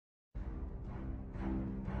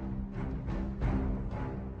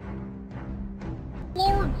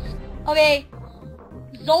Okay.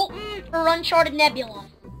 Zoltan or Uncharted Nebula?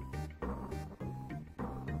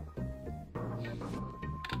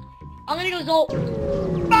 I'm gonna go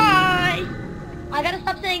Zoltan. Bye! I gotta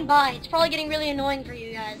stop saying bye. It's probably getting really annoying for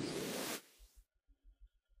you guys.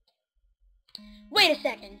 Wait a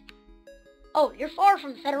second. Oh, you're far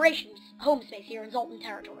from the Federation's home space here in Zoltan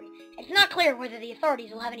territory. It's not clear whether the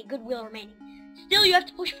authorities will have any goodwill remaining. Still, you have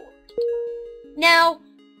to push forward. Now,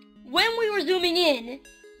 when we were zooming in,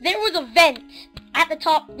 there was a vent at the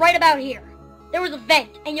top, right about here. There was a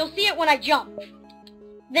vent, and you'll see it when I jump.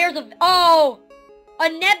 There's a... Oh! A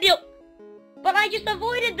nebula... But I just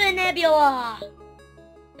avoided the nebula!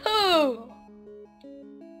 Pooh!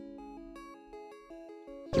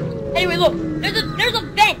 Anyway, look. There's a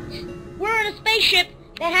vent! We're in a spaceship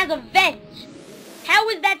that has a vent. How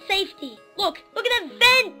is that safety? Look at that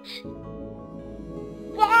vent!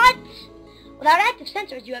 What? Without active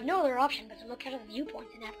sensors, you have no other option but to look out of the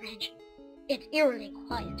viewpoints in apprehension. It's eerily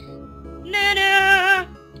quiet. Na-na!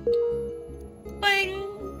 Bing!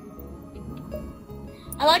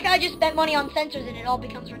 I like how I just spent money on sensors and it all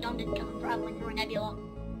becomes redundant because I'm traveling through a nebula.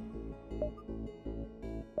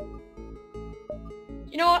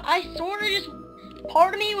 You know what? I sort of just...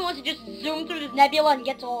 Part of me wants to just zoom through this nebula and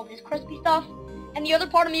get to all of this crispy stuff. And the other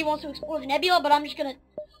part of me wants to explore the nebula, but I'm just gonna...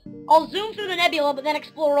 I'll zoom through the nebula, but then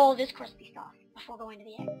explore all of this crispy stuff before going to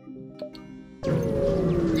the exit.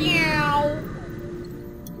 Meow.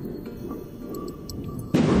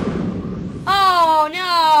 Oh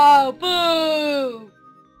no! Boo!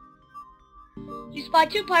 You spy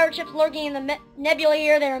 2 pirate ships lurking in the nebula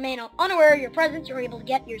here. They remain unaware of your presence. You're able to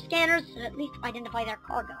get your scanners to at least identify their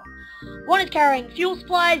cargo. One is carrying fuel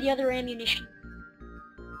supplies, the other ammunition.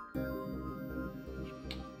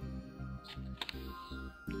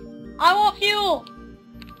 I want fuel!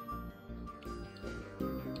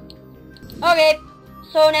 Okay,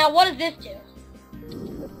 so now what does this do?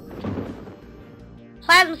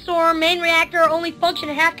 Plasma storm, main reactor, only function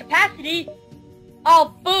at half capacity.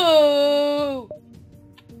 Oh, boo!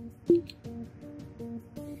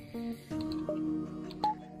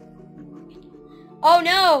 Oh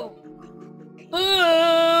no!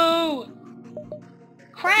 Boo!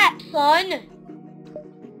 Crap, son!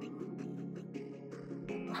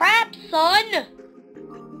 Crap, son!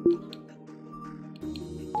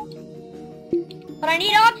 But I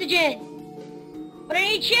need oxygen! But I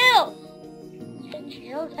need shields!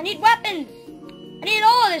 Shields? I need weapons! I need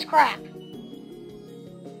all of this crap!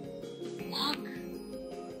 Fuck.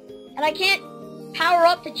 And I can't power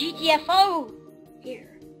up the GTFO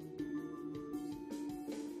here.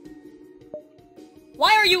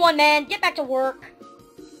 Why are you unmanned? Get back to work.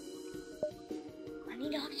 I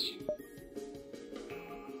need oxygen.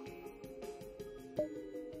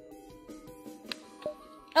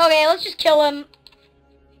 Okay, let's just kill him.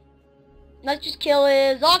 Let's just kill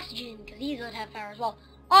his oxygen, because he's gonna have power as well.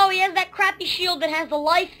 Oh, he has that crappy shield that has the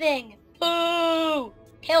life thing. Boo!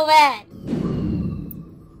 Kill that.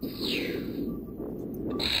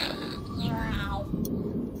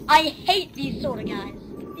 I hate these sort of guys.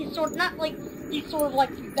 These sort of, not like these sort of like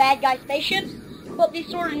bad guy spaceships, but these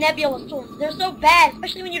sort of nebula storms. They're so bad,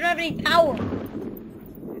 especially when you don't have any power.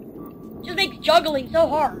 It just makes juggling so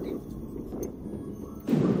hard.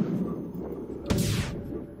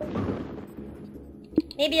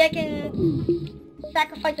 Maybe I can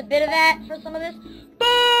sacrifice a bit of that for some of this.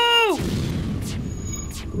 Boo!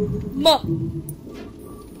 Muh.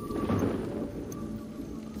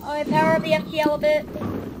 Okay, power up the FTL a bit.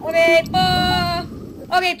 Okay,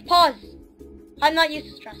 okay, pause. I'm not used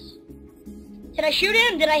to stress. Did I shoot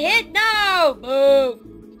him? Did I hit? No! Boo!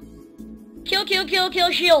 Kill, kill, kill,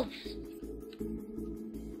 kill shields.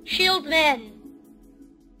 Shields, man.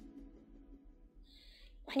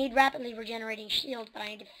 I need rapidly regenerating shields, but I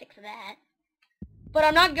need to fix that. But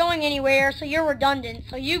I'm not going anywhere, so you're redundant,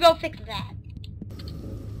 so you go fix that.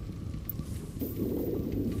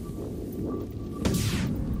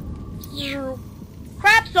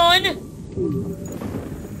 Crap, son!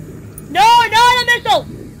 No, not a missile!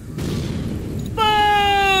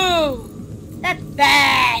 Boo! That's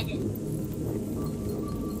bad!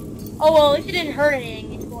 Oh well, at least it didn't hurt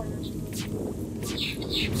anything in quarters.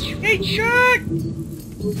 Hey, shoot!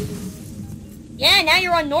 Yeah, now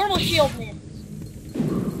you're on normal shield miss.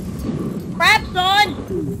 Crap, son!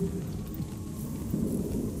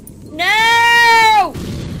 No!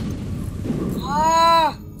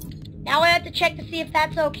 Ah! Now I have to check to see if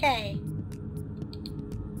that's okay.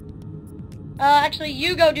 Actually,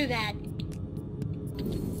 you go do that.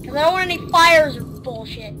 Because I don't want any fires or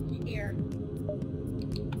bullshit here.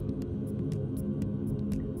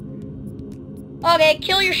 Okay,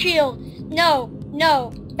 kill your shields. No,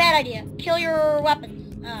 no. bad idea. Kill your weapons.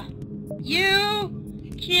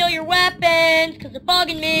 You kill your weapons, because they're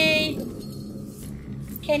bugging me.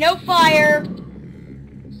 Okay, no fire.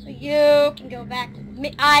 So you can go back to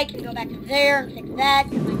I can go back to there and fix that,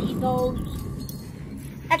 because I need those.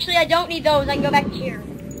 Actually, I don't need those. I can go back to here.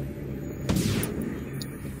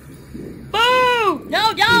 Boo!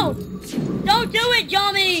 No, don't! Don't do it,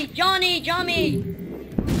 Johnny! Johnny!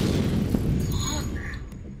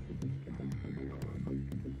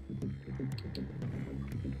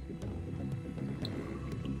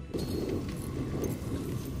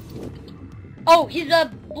 Oh, his,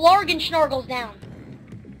 Blarg and Schnorgle's down.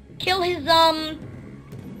 Kill his, O2,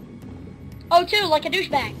 like a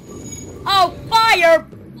douchebag. Oh, fire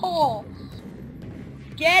balls!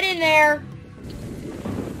 Get in there.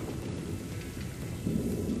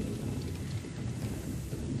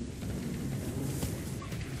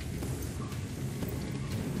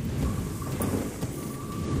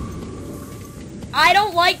 I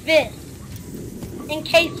don't like this, in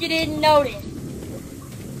case you didn't notice.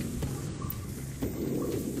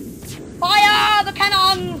 Fire the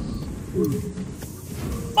cannons!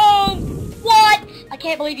 Boom! What? I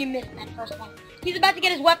can't believe you missed that first one. He's about to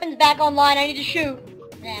get his weapons back online. I need to shoot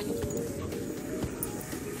them.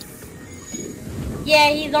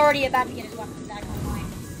 Yeah, he's already about to get his weapons back online.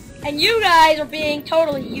 And you guys are being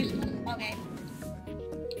totally useless. Okay.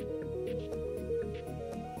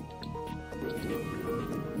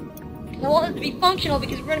 I want this to be functional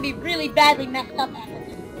because we're going to be really badly messed up at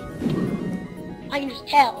it. I can just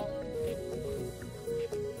tell.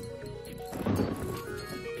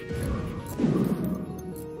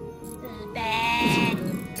 This is bad.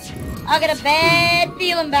 I got a bad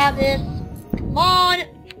feeling about this. Come on.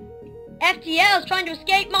 FTL is trying to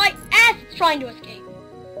escape. My ass is trying to escape.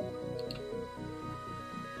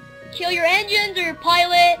 Kill your engines or your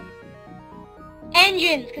pilot.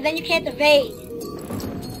 Engines, because then you can't evade.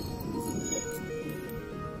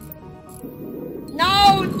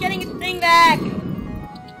 No, it's getting its thing back.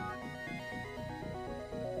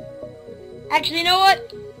 Actually, you know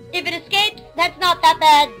what? If it escapes, that's not that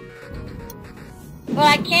bad. But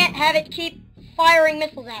I can't have it keep firing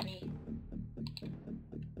missiles at me.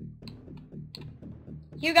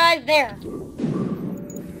 You guys there.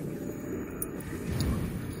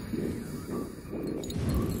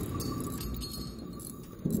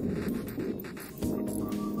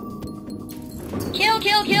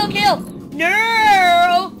 Kill!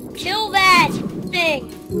 No! Kill that thing!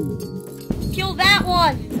 Kill that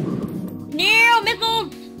one! No!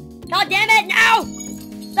 Missiles! God damn it! No!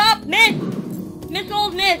 Stop! Miss!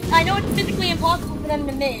 Missiles miss! I know it's physically impossible for them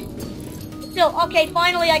to miss. Still, okay,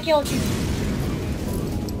 finally I killed you.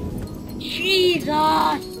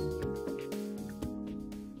 Jesus!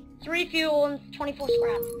 3 fuel and 24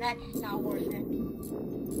 scrap. That's not worth it.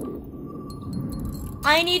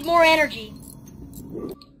 I need more energy.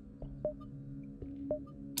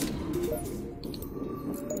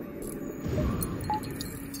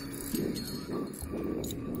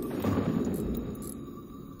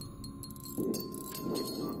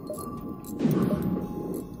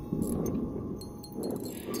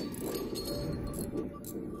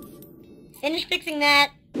 Finish fixing that,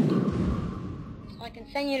 so I can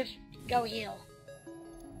send you to go heal.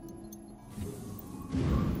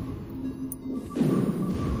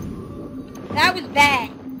 That was bad.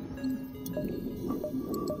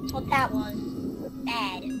 That's what that was.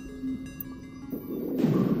 Bad.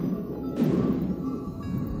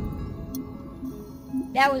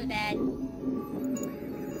 That was bad.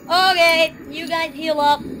 Okay, you guys heal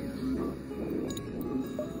up.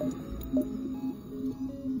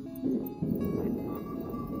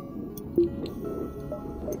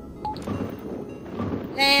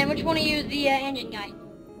 And which one of you is the engine guy?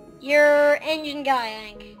 You're engine guy,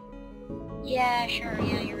 I think. Yeah, sure,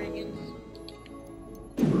 yeah, you're engines.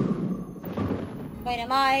 Wait,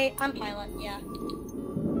 I'm pilot, yeah.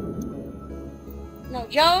 No,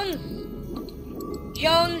 Jones,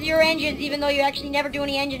 you're engines, even though you actually never do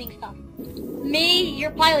any engineering stuff. Me,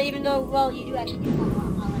 you're pilot, even though, well, you do actually do a lot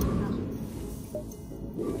of pilot stuff.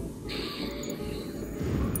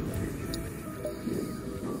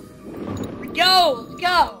 Go! Let's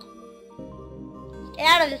go! Let's get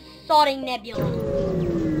out of this sodding nebula.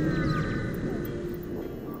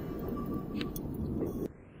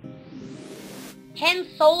 Han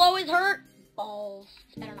Solo is hurt? Balls.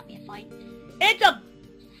 This better not be a fight. It's a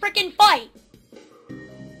frickin' fight!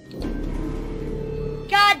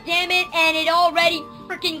 God damn it, and it already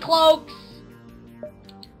frickin' cloaks.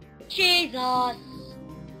 Jesus.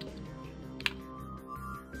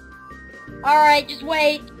 Alright, just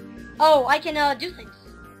wait. Oh, I can, do things.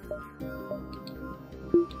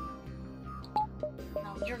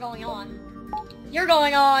 going on. You're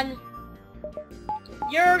going on.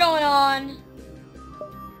 You're going on.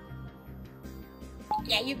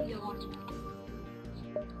 Yeah, you can go on too.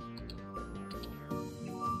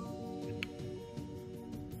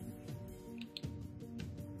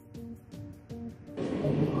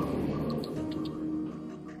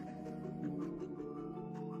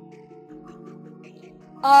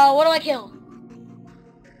 What do I kill?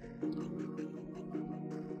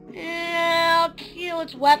 I'll kill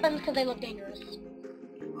its weapons because they look dangerous.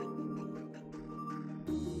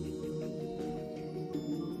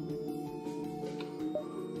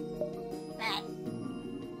 That.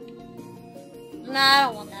 Nah, I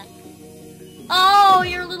don't want that. Oh,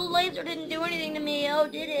 your little laser didn't do anything to me. Oh,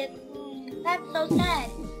 did it? That's so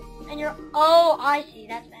sad. And you're... Oh, I see.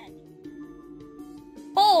 That's bad.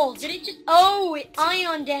 Oh, did it just... Oh, it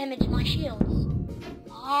ion damaged my shields.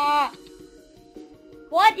 Ah.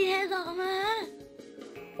 What? It has a...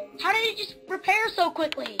 How did it just repair so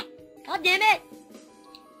quickly? God damn it.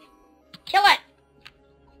 Kill it.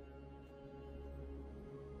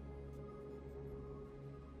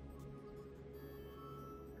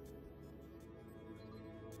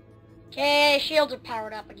 Okay, shields are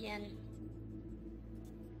powered up again.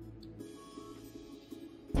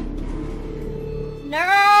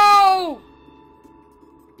 No!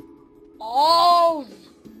 Balls!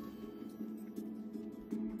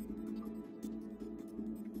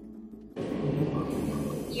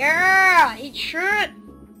 Yeah! Eat shit!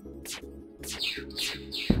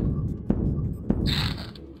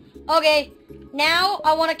 Okay, now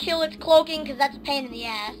I want to kill its cloaking because that's a pain in the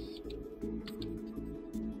ass.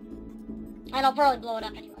 And I'll probably blow it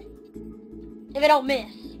up anyway. If I don't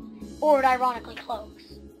miss. Or it ironically cloaks.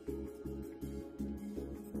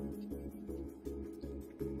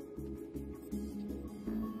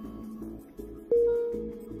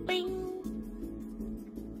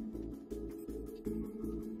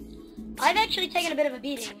 I've actually taken a bit of a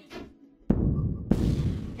beating.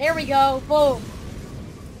 There we go. Boom.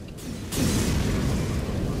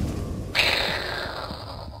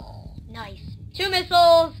 Nice. 2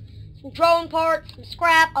 missiles, some drone parts, some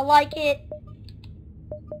scrap. I like it.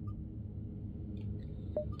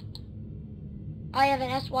 I have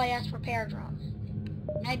an SYS repair drone.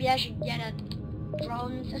 Maybe I should get a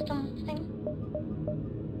drone system thing.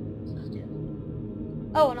 So let's do it.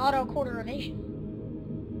 Oh, an auto quarter evasion.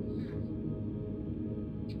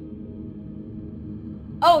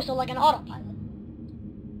 Oh, so like an autopilot.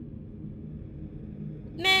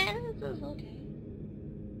 Man, this is okay.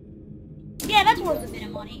 Yeah, that's worth a bit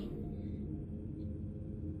of money.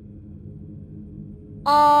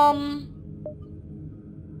 I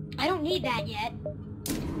don't need that yet.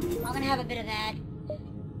 I'm gonna have a bit of that.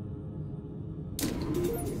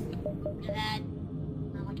 Bit of that.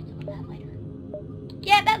 I'll get some of that later.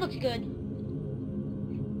 Yeah, that looks good.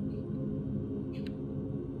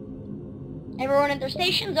 Everyone at their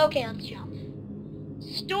stations? Okay, let's jump.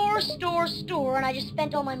 Store, store, store, and I just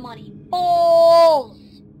spent all my money. Balls!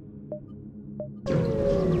 I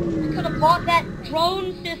could have bought that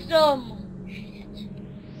drone system. Shit.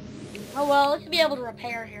 Oh well, let's be able to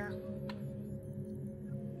repair here.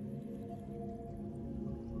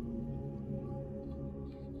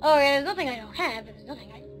 Oh yeah, there's nothing I don't have, but there's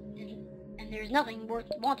nothing I didn't, and there's nothing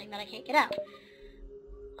worth wanting that I can't get out.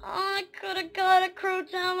 Oh, I could have got a crew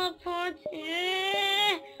teleport.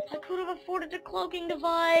 Yeah, I could have afforded the cloaking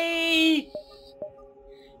device.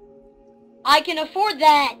 I can afford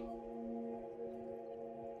that.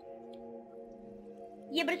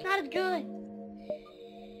 Yeah, but it's not as good.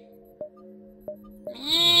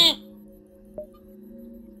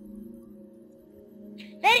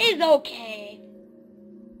 That is okay.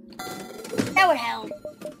 That would help.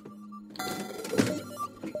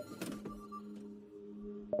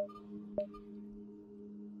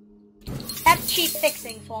 That's cheap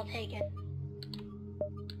fixing, so I'll take it.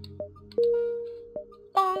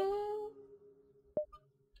 Bong.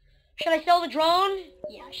 Should I sell the drone?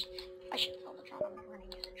 Yeah, I should sell the drone. I'm not going to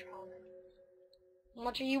use a drone. How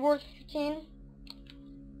much are you worth? 15?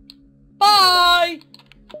 Bye!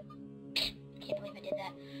 Can't believe I did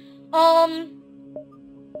that. I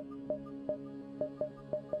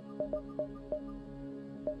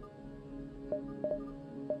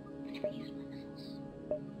never used my missiles.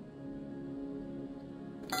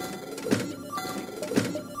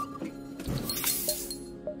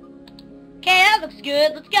 Okay, that looks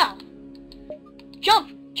good. Let's go. Jump,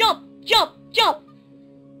 jump, jump, jump.